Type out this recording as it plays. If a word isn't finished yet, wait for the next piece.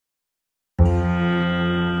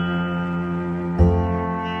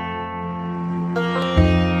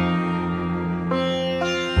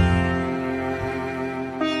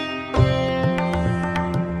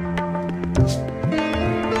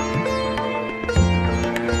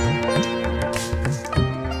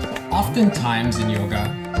Oftentimes in yoga,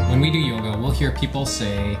 when we do yoga, we'll hear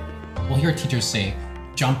teachers say,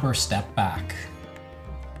 jump or step back.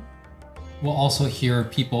 We'll also hear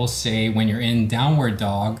people say, when you're in downward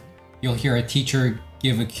dog, you'll hear a teacher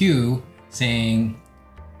give a cue saying,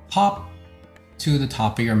 hop to the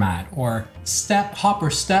top of your mat, or hop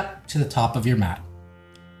or step to the top of your mat.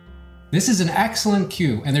 This is an excellent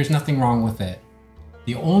cue, and there's nothing wrong with it.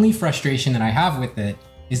 The only frustration that I have with it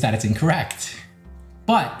is that it's incorrect.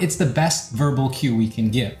 But it's the best verbal cue we can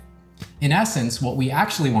give. In essence, what we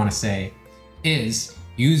actually want to say is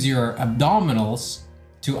use your abdominals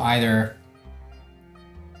to either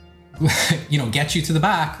get you to the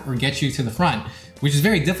back or get you to the front, which is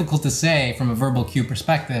very difficult to say from a verbal cue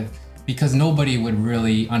perspective because nobody would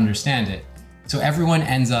really understand it. So everyone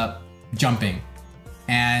ends up jumping,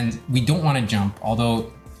 and we don't want to jump,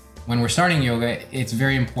 although when we're starting yoga, it's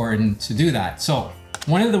very important to do that. So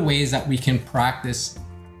one of the ways that we can practice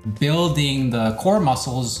building the core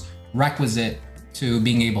muscles requisite to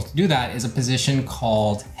being able to do that is a position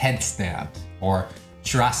called headstand or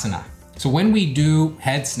Sirsasana. So when we do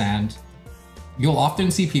headstand, you'll often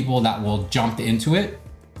see people that will jump into it.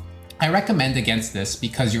 I recommend against this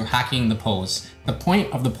because you're hacking the pose. The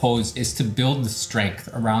point of the pose is to build the strength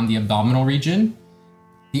around the abdominal region.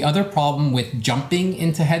 The other problem with jumping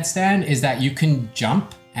into headstand is that you can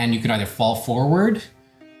jump and you can either fall forward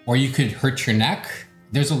or you could hurt your neck.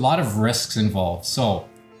 There's a lot of risks involved. So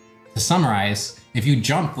to summarize, if you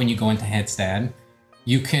jump when you go into headstand,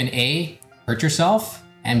 you can A, hurt yourself,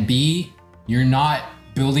 and B, you're not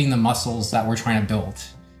building the muscles that we're trying to build,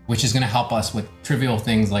 which is going to help us with trivial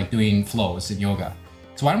things like doing flows in yoga.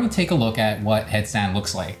 So why don't we take a look at what headstand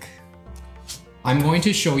looks like? I'm going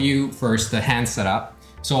to show you first the hand setup.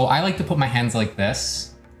 So I like to put my hands like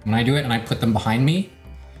this when I do it, and I put them behind me.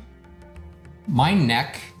 My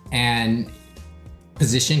neck and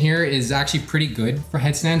position here is actually pretty good for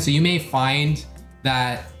headstand. So you may find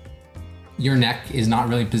that your neck is not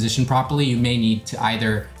really positioned properly. You may need to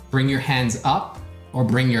either bring your hands up or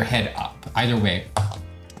bring your head up. Either way.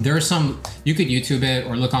 There are some, you could YouTube it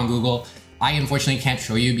or look on Google. I unfortunately can't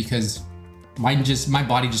show you because my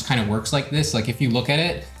body just kind of works like this. Like if you look at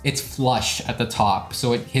it, it's flush at the top,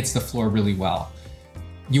 so it hits the floor really well.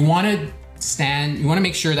 You want to stand, you want to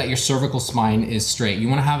make sure that your cervical spine is straight. You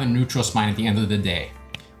want to have a neutral spine at the end of the day.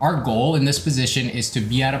 Our goal in this position is to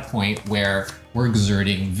be at a point where we're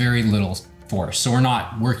exerting very little force. So we're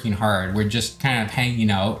not working hard. We're just kind of hanging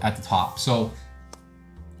out at the top. So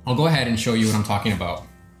I'll go ahead and show you what I'm talking about.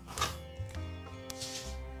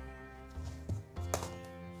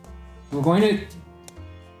 We're going to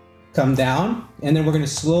come down, and then we're going to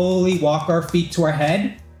slowly walk our feet to our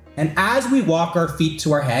head. And as we walk our feet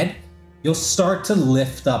to our head, you'll start to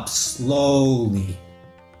lift up slowly.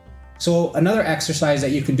 So another exercise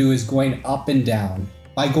that you can do is going up and down.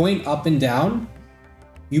 By going up and down,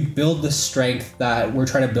 you build the strength that we're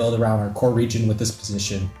trying to build around our core region with this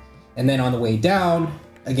position. And then on the way down,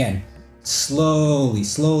 again, slowly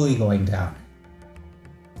going down.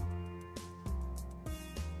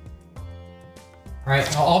 All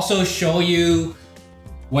right, I'll also show you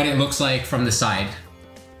what it looks like from the side.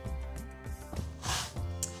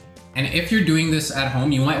 And if you're doing this at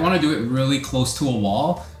home, you might want to do it really close to a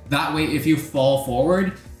wall. That way, if you fall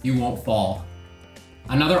forward, you won't fall.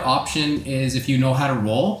 Another option is if you know how to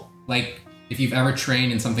roll, like if you've ever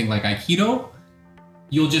trained in something like Aikido,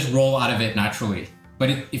 you'll just roll out of it naturally.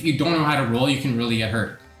 But if you don't know how to roll, you can really get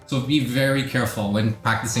hurt. So be very careful when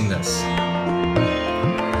practicing this.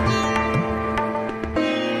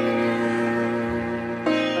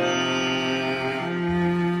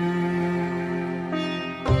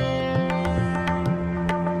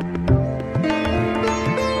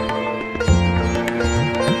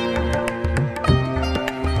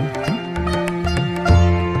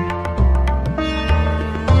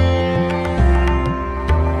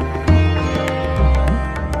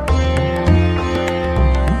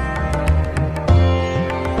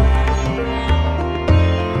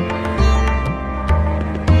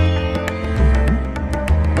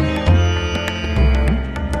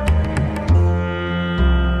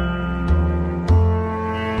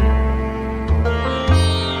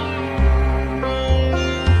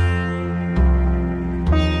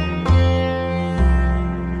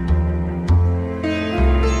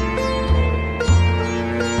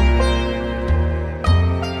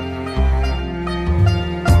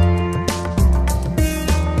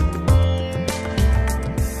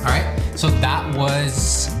 So that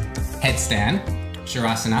was headstand,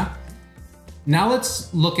 Sirsasana. Now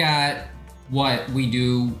let's look at what we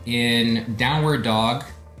do in downward dog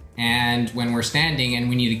and when we're standing and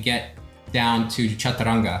we need to get down to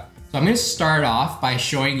chaturanga. So I'm gonna start off by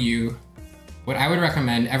showing you what I would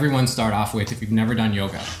recommend everyone start off with if you've never done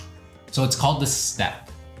yoga. So it's called the step.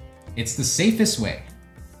 It's the safest way.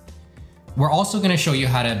 We're also gonna show you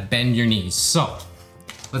how to bend your knees. So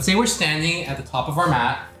let's say we're standing at the top of our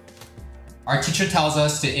mat. Our teacher tells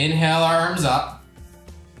us to inhale our arms up.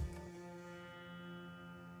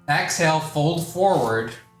 Exhale, fold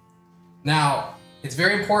forward. Now, it's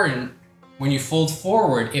very important when you fold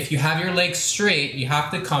forward, if you have your legs straight, you have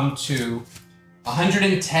to come to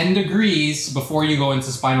 110 degrees before you go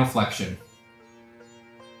into spinal flexion.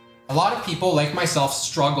 A lot of people, like myself,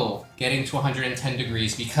 struggle getting to 110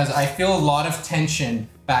 degrees because I feel a lot of tension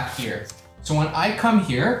back here. So when I come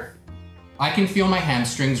here, I can feel my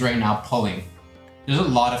hamstrings right now pulling. There's a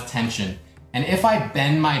lot of tension. And if I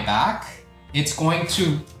bend my back, it's going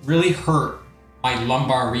to really hurt my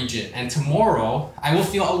lumbar region. And tomorrow, I will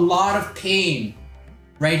feel a lot of pain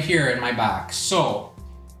right here in my back. So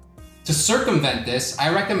to circumvent this,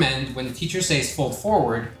 I recommend when the teacher says fold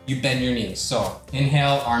forward, you bend your knees. So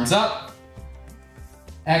inhale, arms up.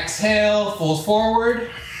 Exhale, fold forward.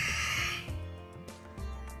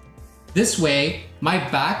 This way, my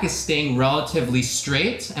back is staying relatively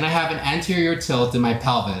straight and I have an anterior tilt in my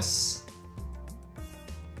pelvis.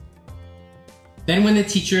 Then when the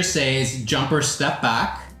teacher says jump or step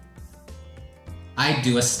back, I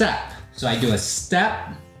do a step. So I do a step,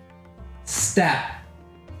 step,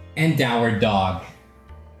 and downward dog.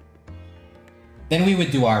 Then we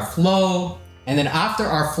would do our flow, and then after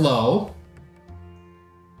our flow,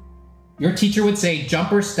 your teacher would say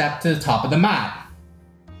jump or step to the top of the mat.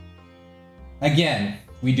 Again,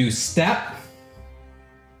 we do step,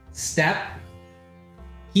 step,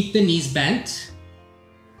 keep the knees bent,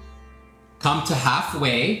 come to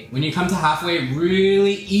halfway. When you come to halfway,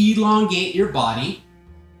 really elongate your body.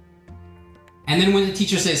 And then when the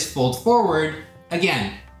teacher says fold forward,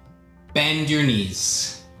 again, bend your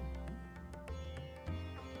knees.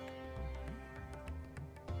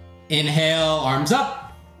 Inhale, arms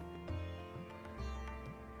up.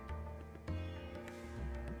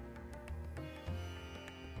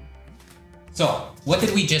 So, what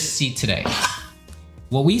did we just see today?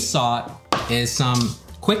 What we saw is some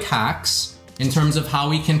quick hacks in terms of how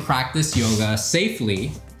we can practice yoga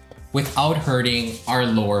safely without hurting our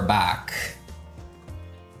lower back.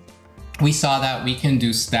 We saw that we can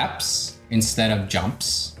do steps instead of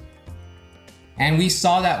jumps. And we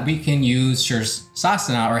saw that we can use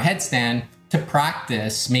Sirsasana or headstand to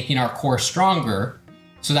practice making our core stronger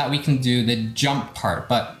so that we can do the jump part.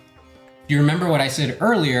 But if you remember what I said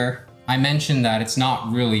earlier, I mentioned that it's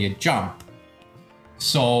not really a jump.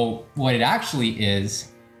 So what it actually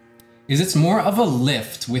is it's more of a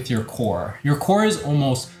lift with your core. Your core is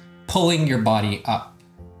almost pulling your body up.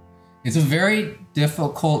 It's a very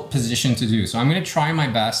difficult position to do. So I'm gonna try my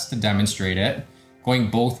best to demonstrate it, going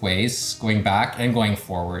both ways, going back and going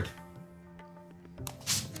forward.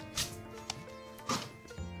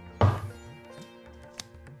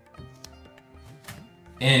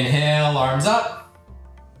 Inhale, arms up.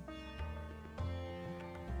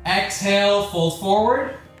 Exhale, fold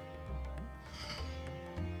forward.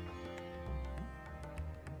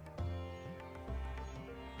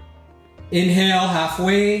 Inhale,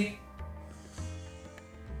 halfway.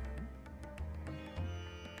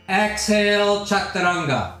 Exhale,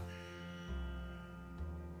 chaturanga.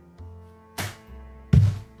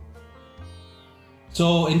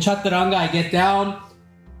 So in chaturanga, I get down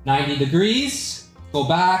 90 degrees, go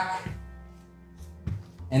back,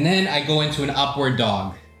 and then I go into an upward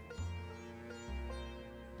dog.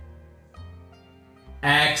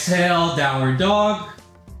 Exhale, downward dog.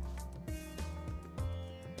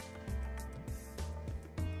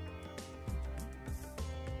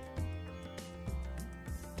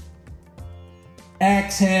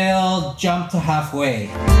 Exhale, jump to halfway.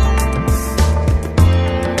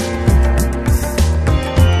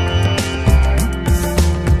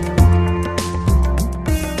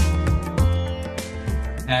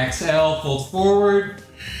 Exhale, fold forward.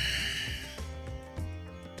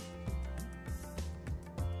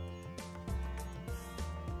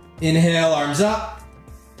 Inhale, arms up.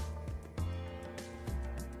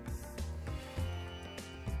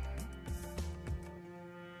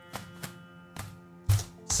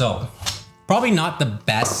 So, probably not the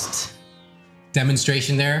best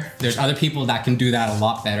demonstration there. There's other people that can do that a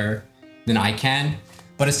lot better than I can.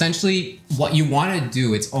 But essentially, what you want to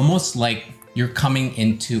do, it's almost like you're coming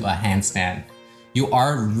into a handstand. You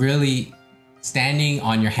are really standing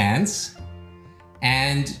on your hands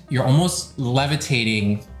and you're almost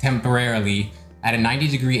levitating temporarily at a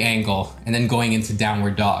 90-degree angle and then going into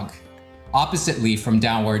downward dog. Oppositely from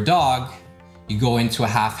downward dog, You go into a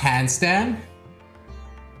half handstand,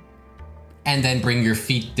 and then bring your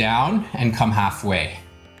feet down and come halfway.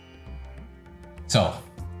 So,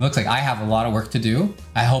 looks like I have a lot of work to do.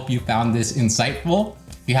 I hope you found this insightful.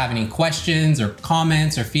 If you have any questions or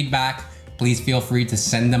comments or feedback, please feel free to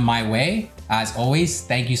send them my way. As always,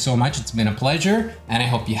 thank you so much. It's been a pleasure, and I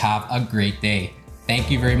hope you have a great day. Thank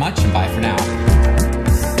you very much, and bye for now.